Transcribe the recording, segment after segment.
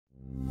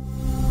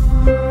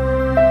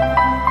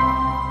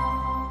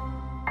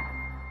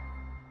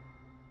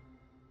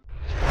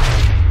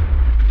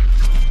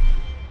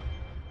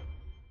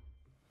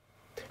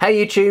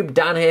Hey YouTube,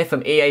 Dan here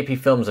from EAP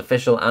Films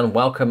Official and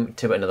welcome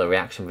to another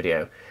reaction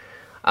video.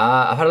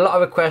 I've had a lot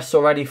of requests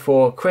already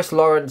for Kris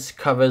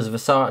covers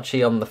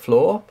Versace on the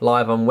Floor,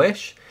 live on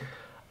Wish.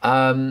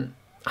 I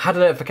had a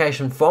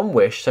notification from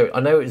Wish, so I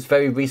know it's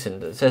very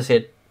recent. It says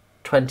here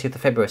 20th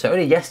of February, so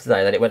only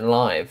yesterday that it went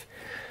live.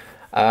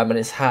 And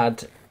it's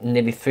had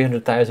nearly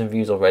 300,000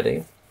 views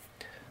already.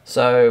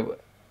 So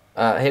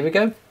here we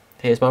go.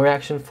 Here's my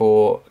reaction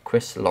for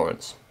Kris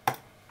Lawrence.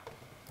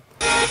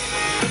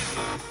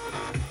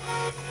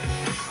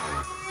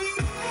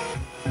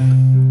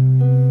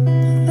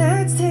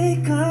 Let's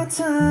take our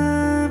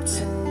time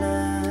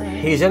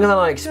tonight. He's younger than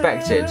I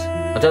expected.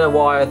 I don't know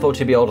why I thought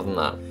he'd be older than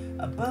that.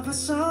 Above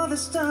us all the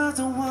stars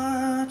are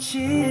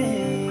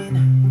watching.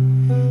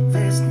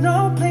 There's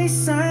no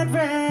place I'd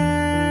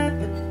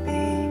rather be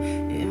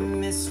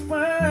in this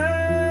world.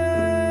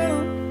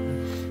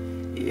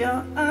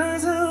 Your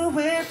eyes are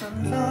where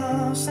I'm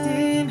lost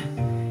in.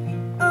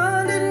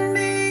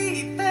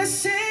 Underneath the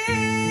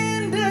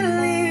chandelier,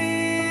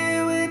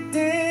 we're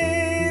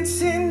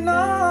dancing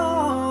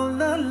all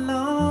alone.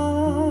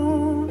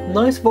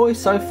 Nice voice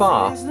so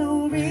far.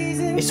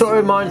 He sort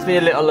of reminds me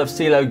a little of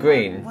CeeLo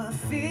Green. We're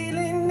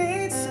feeling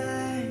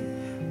inside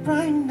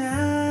right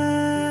now.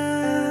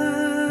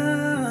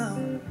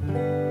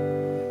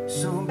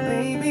 So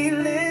baby,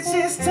 let's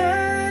just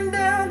turn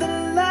down the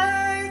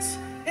lights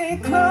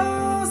and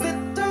close the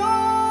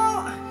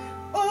door.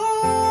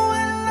 Oh,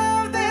 I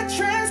love that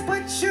dress,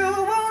 but you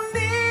won't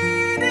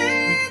need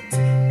it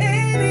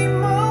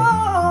anymore.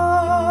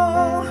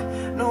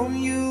 No,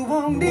 you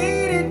won't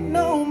need it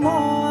no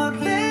more.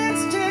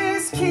 Let's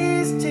just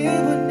kiss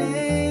till we're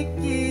naked.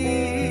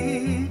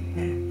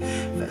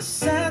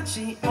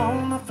 Versace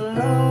on the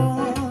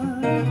floor.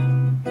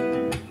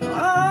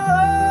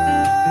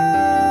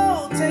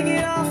 Oh, take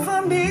it off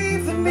for me,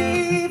 for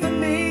me, for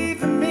me,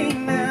 for me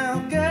now,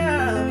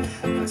 girl.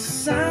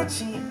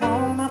 Versace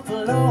on the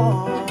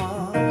floor.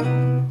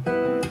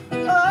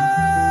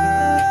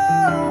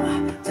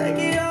 Oh, take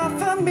it off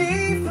for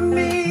me, for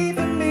me,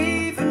 for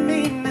me, for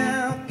me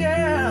now,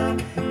 girl.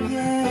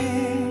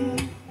 Yeah.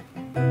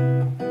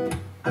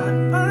 I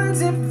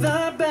unzip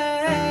the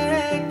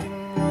bag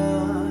and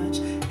watch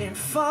it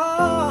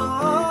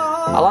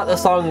fall. I like the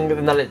song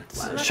in that it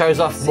shows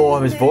off more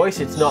of his voice.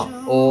 It's not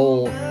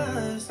all,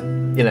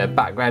 you know,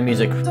 background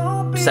music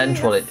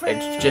central. It's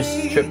just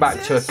stripped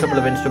back to a couple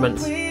of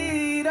instruments.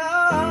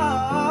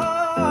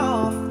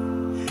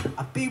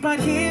 I'll be right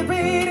here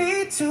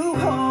ready to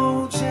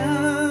hold you.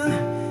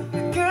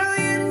 Girl,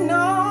 you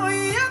know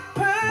you're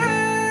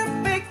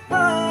perfect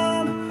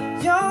from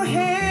your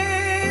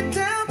head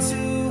down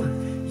to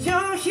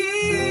your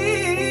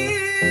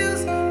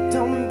heels.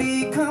 Don't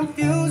be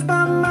confused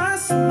by my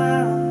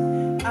smile.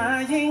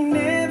 I ain't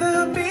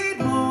never been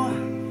more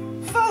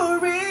for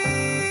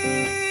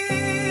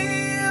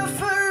real,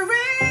 for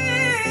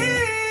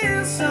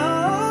real.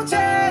 So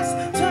just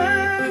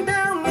turn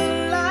down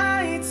the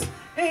lights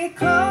and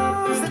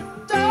close the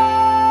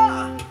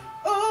door.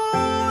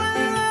 Oh, I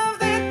love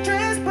that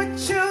dress, but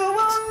you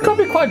won't It's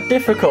gotta be quite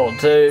difficult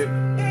to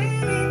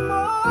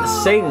anymore.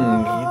 sing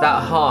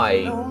that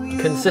high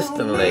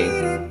consistently.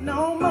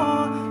 No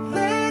more.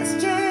 Let's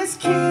just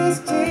kiss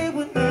till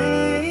we're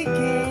naked.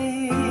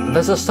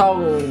 There's a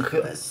song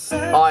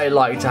I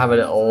like to have a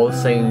little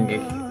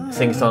sing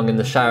song in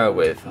the shower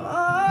with.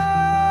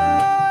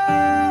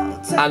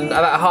 And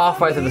about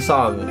halfway through the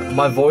song,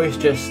 my voice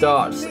just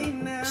starts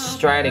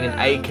straining and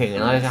aching,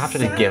 and I have to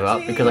just give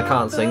up because I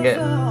can't sing it.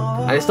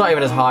 And it's not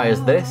even as high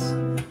as this.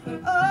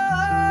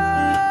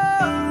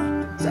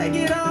 Take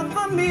it off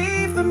for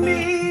me, for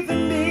me, for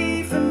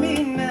me, for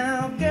me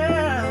now,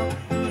 girl.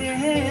 Yeah.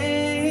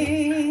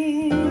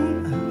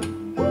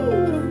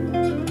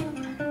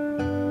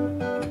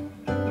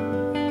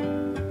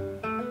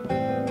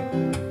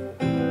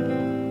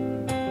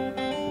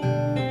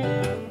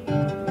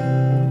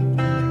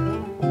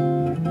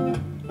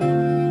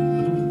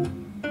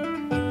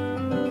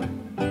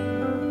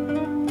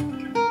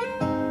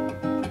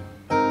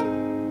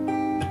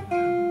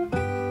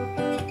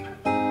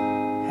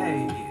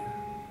 Hey,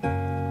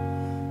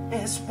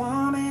 it's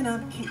warming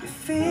up. Can you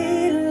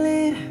feel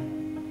it?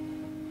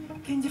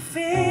 Can you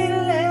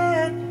feel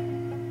it?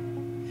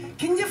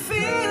 Can you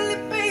feel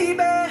it,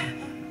 baby?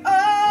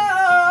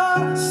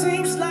 Oh,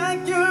 seems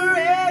like you're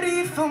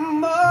ready for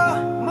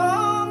more,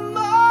 more,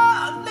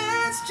 more.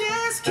 Let's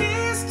just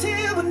kiss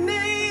till we're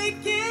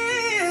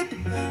naked.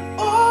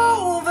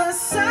 Oh,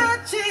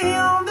 Versace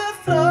on the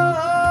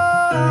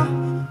floor.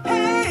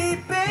 Hey,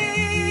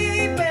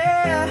 baby,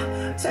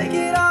 take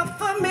it off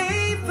for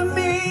me, for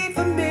me,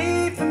 for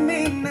me, for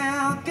me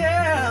now,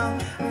 girl.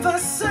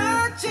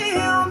 Versace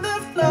on the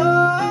floor.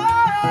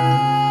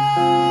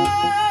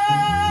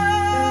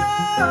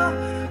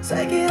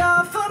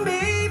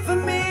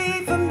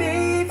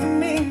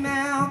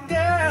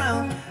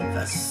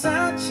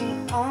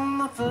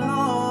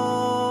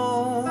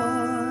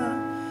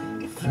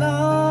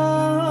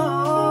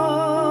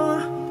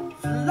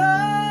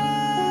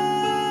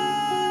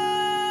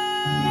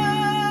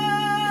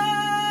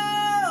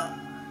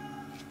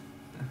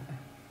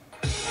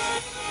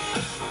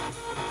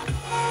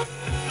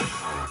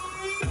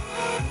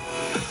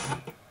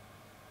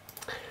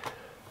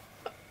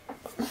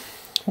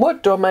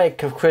 What do I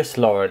make of Kris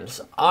Lawrence?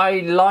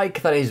 I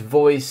like that his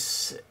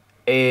voice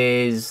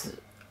is...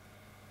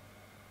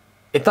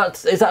 Is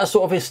that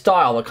sort of his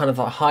style, the kind of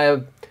like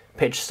higher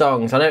pitched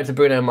songs? I know it's a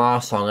Bruno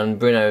Mars song and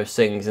Bruno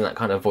sings in that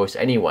kind of voice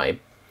anyway.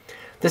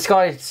 This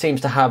guy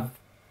seems to have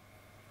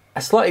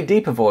a slightly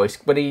deeper voice,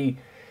 but I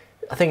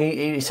think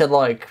he said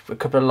like a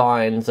couple of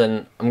lines,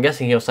 and I'm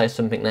guessing he'll say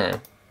something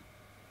now.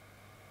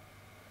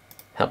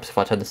 Helps if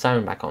I turn the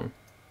sound back on.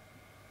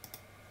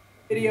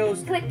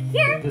 Videos, click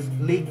here. Just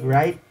click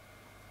right.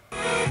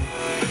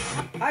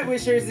 Hi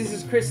Wishers, this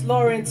is Kris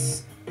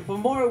Lawrence. For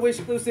more Wish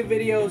exclusive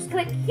videos,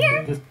 click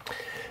here.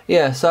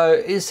 Yeah, so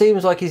it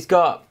seems like he's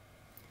got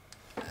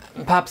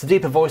perhaps a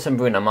deeper voice than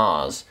Bruno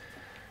Mars.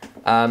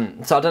 So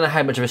I don't know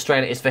how much of a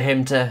strain it is for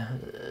him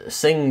to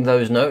sing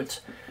those notes,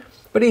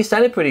 but he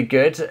sounded pretty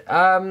good.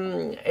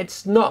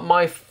 It's not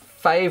my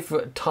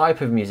favourite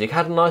type of music. It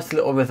had a nice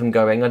little rhythm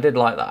going. I did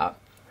like that.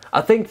 I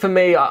think for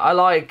me, I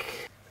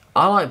like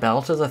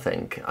belters.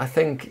 I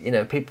think you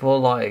know, people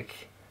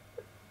like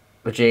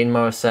Regine,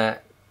 Morissette,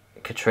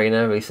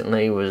 Katrina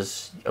recently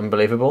was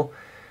unbelievable.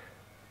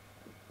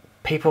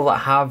 People that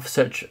have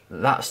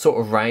that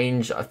sort of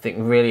range, I think,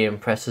 really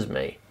impresses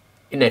me.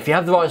 You know, if you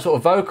have the right sort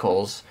of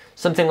vocals,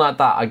 something like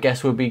that, I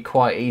guess, would be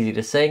quite easy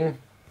to sing.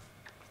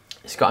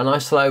 It's got a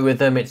nice slow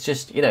rhythm. It's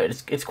just, you know,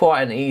 it's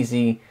quite an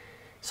easy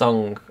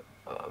song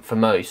for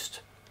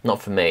most.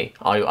 Not for me.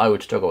 I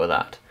would struggle with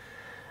that.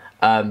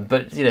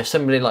 But you know,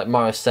 somebody like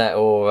Morissette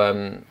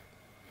or,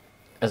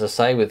 as I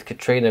say, with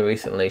Katrina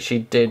recently, she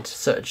did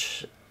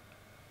such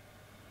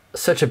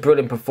a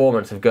brilliant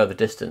performance of Go the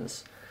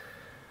Distance.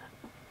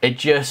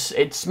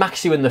 It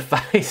smacks you in the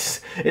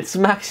face. It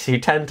smacks you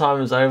 10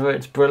 times over.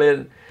 It's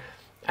brilliant.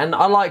 And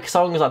I like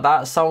songs like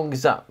that,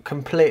 songs that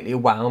completely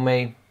wow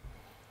me.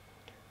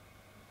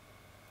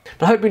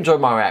 But I hope you enjoyed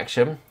my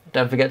reaction.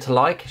 Don't forget to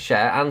like,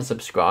 share and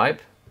subscribe.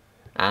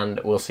 And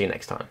we'll see you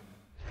next time.